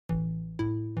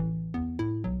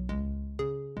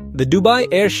The Dubai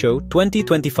Airshow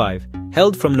 2025,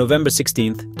 held from November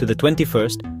 16th to the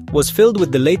 21st, was filled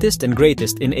with the latest and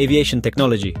greatest in aviation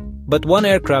technology, but one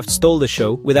aircraft stole the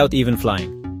show without even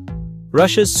flying.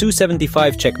 Russia's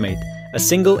Su-75 Checkmate, a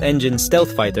single-engine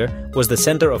stealth fighter, was the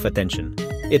center of attention.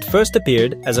 It first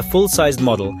appeared as a full-sized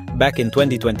model back in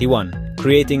 2021,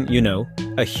 creating,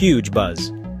 a huge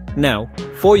buzz. Now,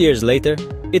 4 years later,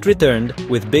 it returned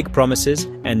with big promises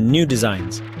and new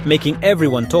designs, making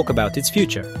everyone talk about its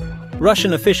future.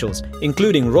 Russian officials,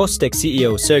 including Rostec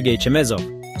CEO Sergei Chemezov,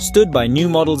 stood by new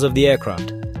models of the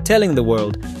aircraft, telling the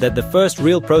world that the first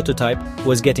real prototype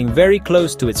was getting very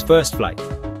close to its first flight,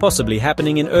 possibly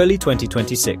happening in early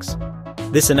 2026.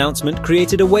 This announcement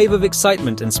created a wave of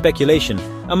excitement and speculation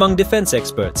among defense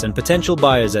experts and potential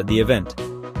buyers at the event.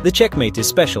 The Checkmate is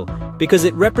special because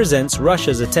it represents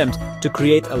Russia's attempt to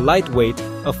create a lightweight,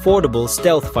 affordable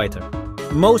stealth fighter.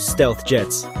 Most stealth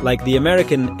jets, like the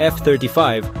American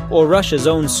F-35 or Russia's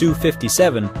own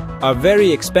Su-57, are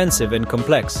very expensive and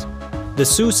complex. The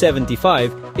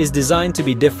Su-75 is designed to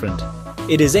be different.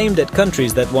 It is aimed at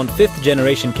countries that want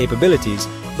fifth-generation capabilities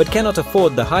but cannot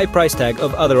afford the high price tag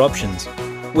of other options.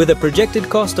 With a projected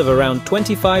cost of around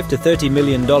 $25 to $30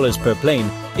 million per plane,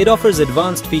 it offers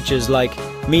advanced features like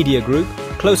media group,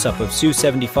 close-up of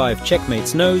Su-75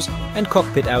 Checkmate's nose, and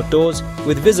cockpit outdoors,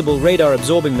 with visible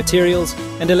radar-absorbing materials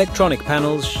and electronic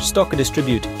panels stock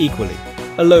distribute equally,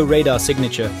 a low radar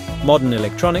signature, modern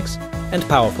electronics, and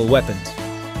powerful weapons.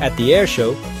 At the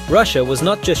Airshow, Russia was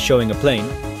not just showing a plane,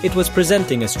 it was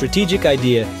presenting a strategic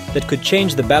idea that could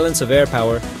change the balance of air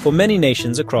power for many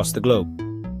nations across the globe.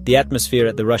 The atmosphere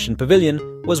at the Russian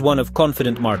pavilion was one of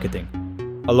confident marketing.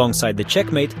 Alongside the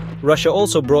Checkmate, Russia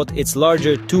also brought its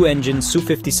larger two-engine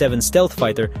Su-57 stealth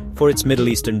fighter for its Middle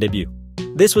Eastern debut.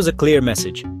 This was a clear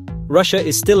message. Russia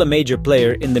is still a major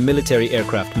player in the military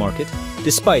aircraft market,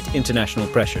 despite international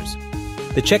pressures.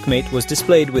 The Checkmate was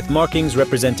displayed with markings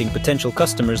representing potential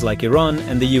customers like Iran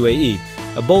and the UAE,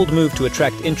 a bold move to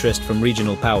attract interest from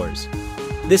regional powers.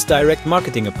 This direct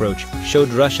marketing approach showed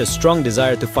Russia's strong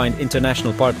desire to find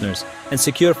international partners and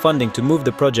secure funding to move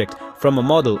the project from a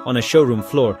model on a showroom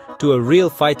floor to a real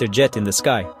fighter jet in the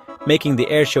sky, making the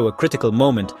airshow a critical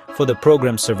moment for the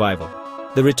program's survival.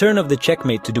 The return of the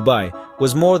Checkmate to Dubai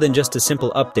was more than just a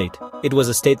simple update, it was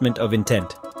a statement of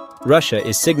intent. Russia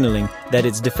is signaling that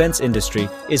its defense industry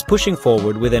is pushing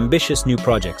forward with ambitious new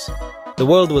projects. The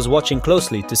world was watching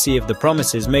closely to see if the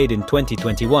promises made in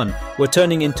 2021 were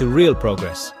turning into real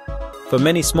progress. For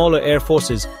many smaller air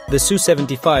forces, the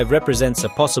Su-75 represents a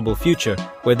possible future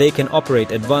where they can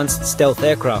operate advanced stealth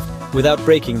aircraft without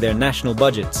breaking their national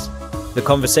budgets. The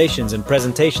conversations and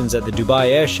presentations at the Dubai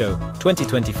Airshow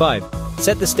 2025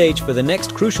 set the stage for the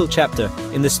next crucial chapter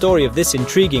in the story of this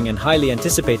intriguing and highly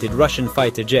anticipated Russian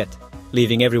fighter jet,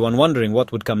 leaving everyone wondering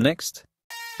what would come next.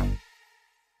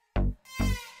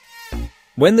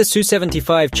 When the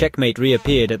Su-75 Checkmate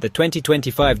reappeared at the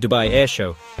 2025 Dubai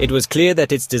Airshow, it was clear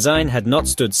that its design had not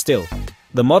stood still.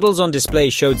 The models on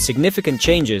display showed significant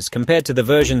changes compared to the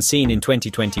version seen in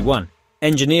 2021.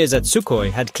 Engineers at Sukhoi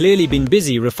had clearly been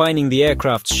busy refining the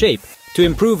aircraft's shape to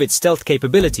improve its stealth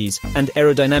capabilities and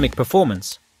aerodynamic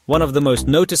performance. One of the most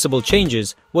noticeable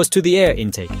changes was to the air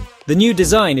intake. The new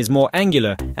design is more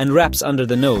angular and wraps under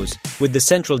the nose, with the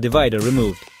central divider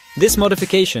removed. This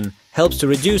modification helps to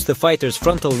reduce the fighter's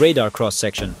frontal radar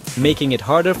cross-section, making it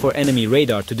harder for enemy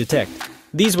radar to detect.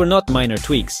 These were not minor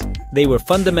tweaks, they were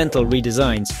fundamental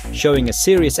redesigns showing a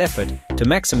serious effort to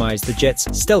maximize the jet's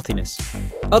stealthiness.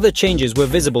 Other changes were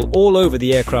visible all over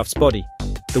the aircraft's body.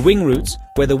 The wing roots,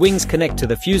 where the wings connect to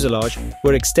the fuselage,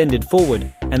 were extended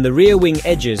forward, and the rear wing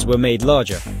edges were made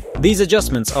larger. These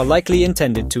adjustments are likely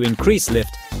intended to increase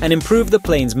lift and improve the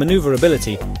plane's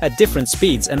maneuverability at different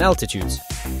speeds and altitudes.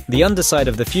 The underside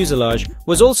of the fuselage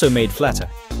was also made flatter.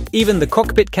 Even the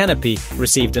cockpit canopy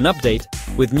received an update,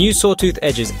 with new sawtooth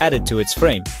edges added to its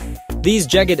frame. These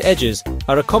jagged edges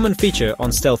are a common feature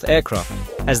on stealth aircraft,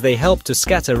 as they help to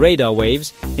scatter radar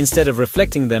waves instead of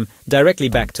reflecting them directly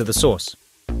back to the source.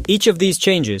 Each of these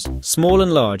changes, small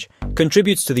and large,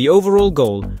 contributes to the overall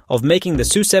goal of making the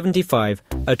Su-75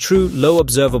 a true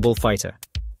low-observable fighter.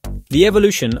 The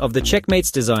evolution of the Checkmate's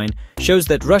design shows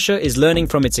that Russia is learning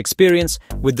from its experience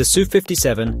with the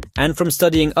Su-57 and from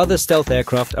studying other stealth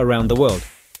aircraft around the world.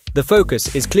 The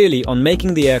focus is clearly on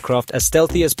making the aircraft as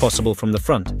stealthy as possible from the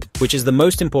front, which is the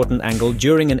most important angle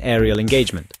during an aerial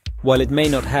engagement. While it may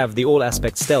not have the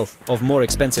all-aspect stealth of more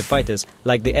expensive fighters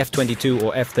like the F-22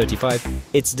 or F-35,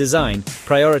 its design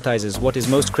prioritizes what is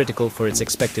most critical for its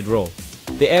expected role.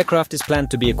 The aircraft is planned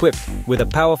to be equipped with a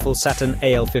powerful Saturn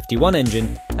AL-51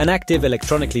 engine, an active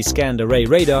electronically scanned array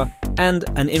radar, and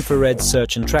an infrared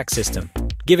search and track system,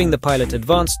 giving the pilot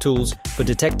advanced tools for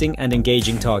detecting and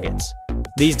engaging targets.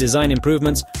 These design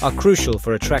improvements are crucial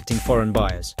for attracting foreign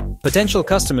buyers. Potential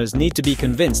customers need to be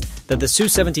convinced that the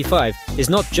Su-75 is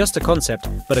not just a concept,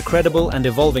 but a credible and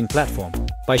evolving platform.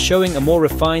 By showing a more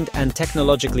refined and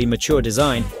technologically mature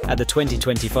design at the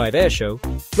 2025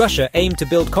 Airshow, Russia aimed to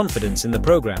build confidence in the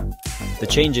program. The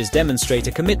changes demonstrate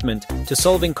a commitment to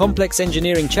solving complex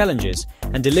engineering challenges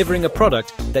and delivering a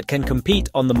product that can compete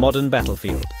on the modern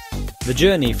battlefield. The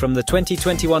journey from the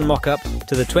 2021 mock-up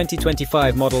to the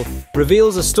 2025 model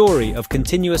reveals a story of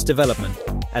continuous development,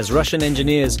 as Russian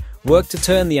engineers work to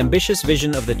turn the ambitious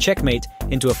vision of the Checkmate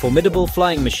into a formidable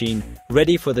flying machine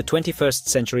ready for the 21st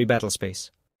century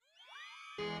battlespace.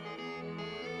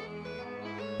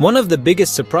 One of the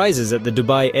biggest surprises at the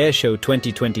Dubai Airshow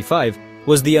 2025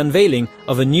 was the unveiling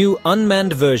of a new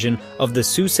unmanned version of the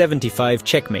Su-75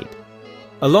 Checkmate.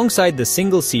 Alongside the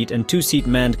single-seat and two-seat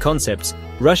manned concepts,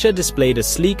 Russia displayed a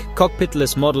sleek,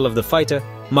 cockpitless model of the fighter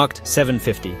marked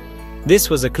 750.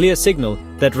 This was a clear signal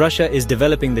that Russia is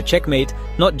developing the Checkmate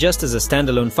not just as a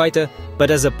standalone fighter, but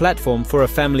as a platform for a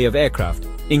family of aircraft,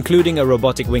 including a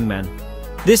robotic wingman.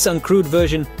 This uncrewed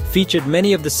version featured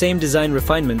many of the same design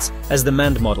refinements as the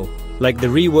manned model, like the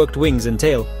reworked wings and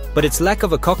tail, but its lack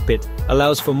of a cockpit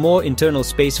allows for more internal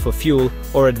space for fuel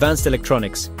or advanced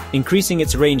electronics, increasing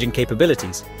its range and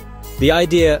capabilities. The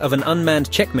idea of an unmanned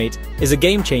Checkmate is a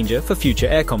game-changer for future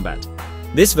air combat.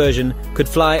 This version could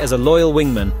fly as a loyal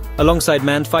wingman alongside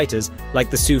manned fighters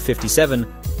like the Su-57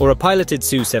 or a piloted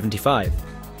Su-75.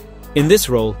 In this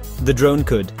role, the drone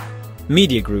could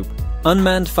Media Group,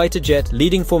 unmanned fighter jet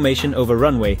leading formation over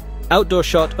runway, outdoor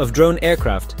shot of drone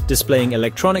aircraft displaying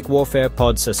electronic warfare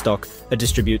pods stock,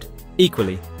 distribute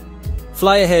equally.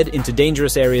 Fly ahead into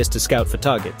dangerous areas to scout for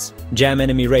targets, jam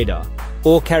enemy radar,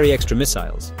 or carry extra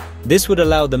missiles. This would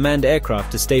allow the manned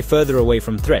aircraft to stay further away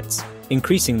from threats,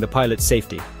 increasing the pilot's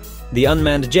safety. The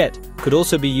unmanned jet could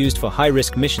also be used for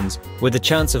high-risk missions where the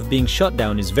chance of being shot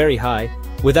down is very high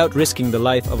without risking the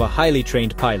life of a highly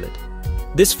trained pilot.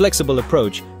 This flexible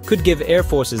approach could give air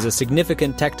forces a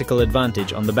significant tactical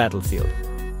advantage on the battlefield.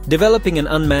 Developing an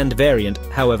unmanned variant,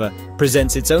 however,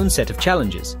 presents its own set of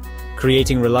challenges.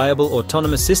 Creating reliable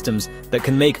autonomous systems that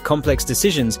can make complex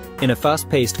decisions in a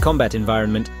fast-paced combat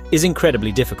environment is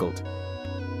incredibly difficult.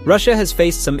 Russia has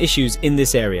faced some issues in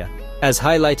this area, as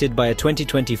highlighted by a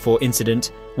 2024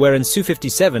 incident wherein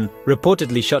Su-57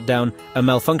 reportedly shot down a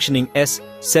malfunctioning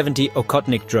S-70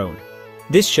 Okhotnik drone.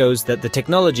 This shows that the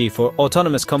technology for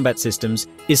autonomous combat systems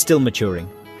is still maturing.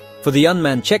 For the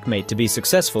unmanned Checkmate to be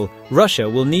successful, Russia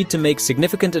will need to make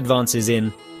significant advances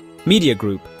in Media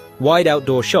Group, wide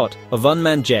outdoor shot of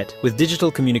unmanned jet with digital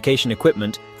communication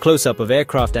equipment, close-up of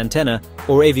aircraft antenna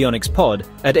or avionics pod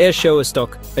at Airshow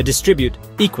stock, distribute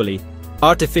equally,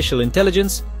 artificial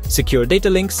intelligence, secure data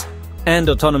links, and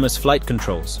autonomous flight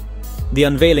controls. The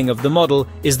unveiling of the model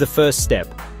is the first step,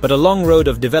 but a long road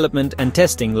of development and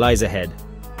testing lies ahead.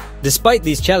 Despite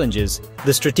these challenges,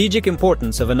 the strategic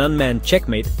importance of an unmanned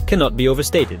Checkmate cannot be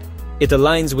overstated. It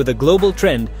aligns with a global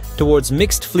trend towards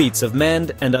mixed fleets of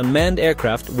manned and unmanned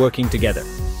aircraft working together.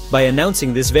 By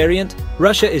announcing this variant,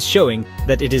 Russia is showing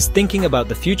that it is thinking about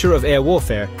the future of air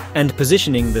warfare and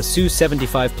positioning the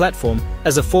Su-75 platform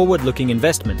as a forward-looking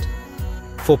investment.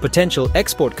 For potential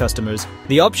export customers,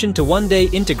 the option to one day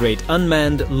integrate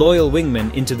unmanned, loyal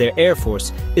wingmen into their air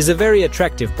force is a very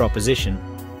attractive proposition.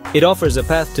 It offers a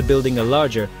path to building a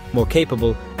larger, more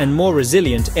capable, and more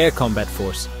resilient air combat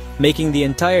force, making the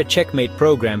entire Checkmate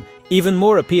program even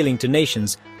more appealing to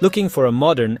nations looking for a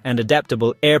modern and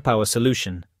adaptable air power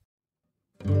solution.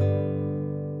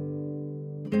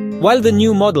 While the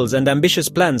new models and ambitious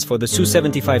plans for the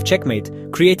Su-75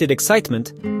 Checkmate created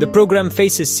excitement, the program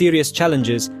faces serious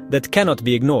challenges that cannot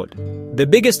be ignored. The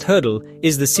biggest hurdle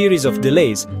is the series of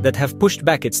delays that have pushed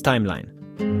back its timeline.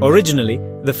 Originally,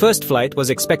 the first flight was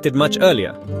expected much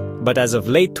earlier, but as of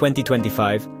late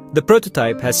 2025, the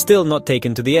prototype has still not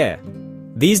taken to the air.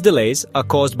 These delays are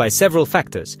caused by several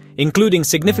factors, including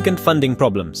significant funding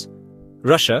problems.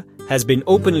 Russia has been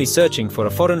openly searching for a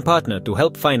foreign partner to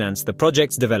help finance the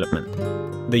project's development.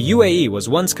 The UAE was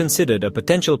once considered a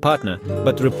potential partner,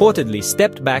 but reportedly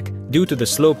stepped back due to the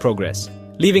slow progress,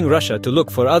 leaving Russia to look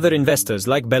for other investors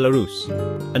like Belarus.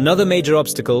 Another major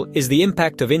obstacle is the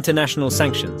impact of international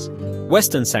sanctions.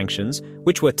 Western sanctions,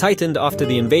 which were tightened after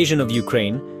the invasion of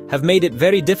Ukraine, have made it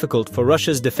very difficult for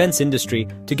Russia's defense industry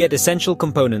to get essential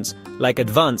components like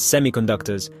advanced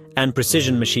semiconductors and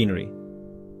precision machinery.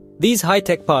 These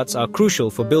high-tech parts are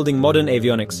crucial for building modern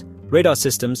avionics, radar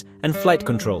systems, and flight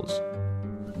controls.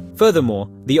 Furthermore,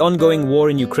 the ongoing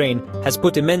war in Ukraine has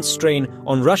put immense strain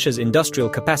on Russia's industrial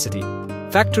capacity.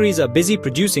 Factories are busy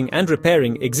producing and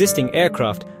repairing existing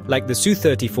aircraft like the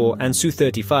Su-34 and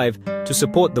Su-35 to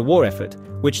support the war effort,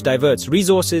 which diverts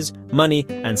resources, money,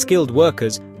 and skilled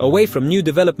workers away from new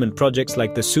development projects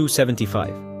like the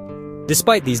Su-75.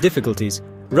 Despite these difficulties,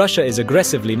 Russia is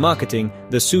aggressively marketing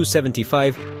the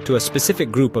Su-75 to a specific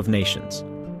group of nations.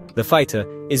 The fighter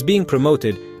is being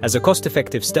promoted as a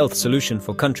cost-effective stealth solution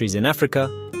for countries in Africa,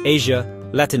 Asia,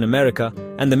 Latin America,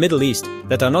 and the Middle East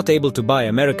that are not able to buy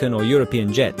American or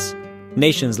European jets.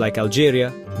 Nations like Algeria,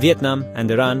 Vietnam, and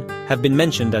Iran have been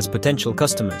mentioned as potential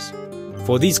customers.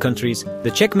 For these countries,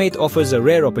 the Checkmate offers a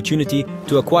rare opportunity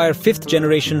to acquire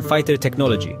fifth-generation fighter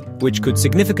technology, which could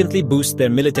significantly boost their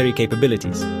military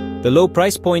capabilities. The low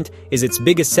price point is its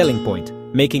biggest selling point,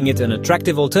 making it an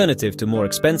attractive alternative to more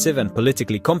expensive and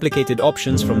politically complicated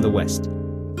options from the West.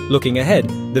 Looking ahead,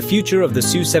 the future of the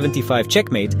Su-75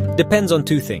 Checkmate depends on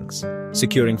two things: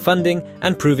 securing funding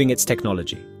and proving its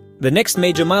technology. The next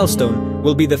major milestone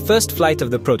will be the first flight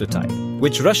of the prototype,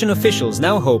 which Russian officials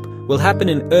now hope will happen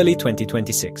in early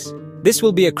 2026. This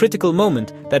will be a critical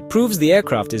moment that proves the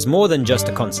aircraft is more than just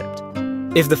a concept.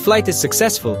 If the flight is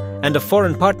successful and a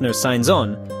foreign partner signs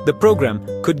on, the program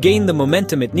could gain the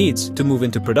momentum it needs to move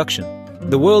into production.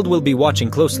 The world will be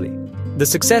watching closely. The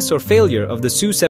success or failure of the Su-75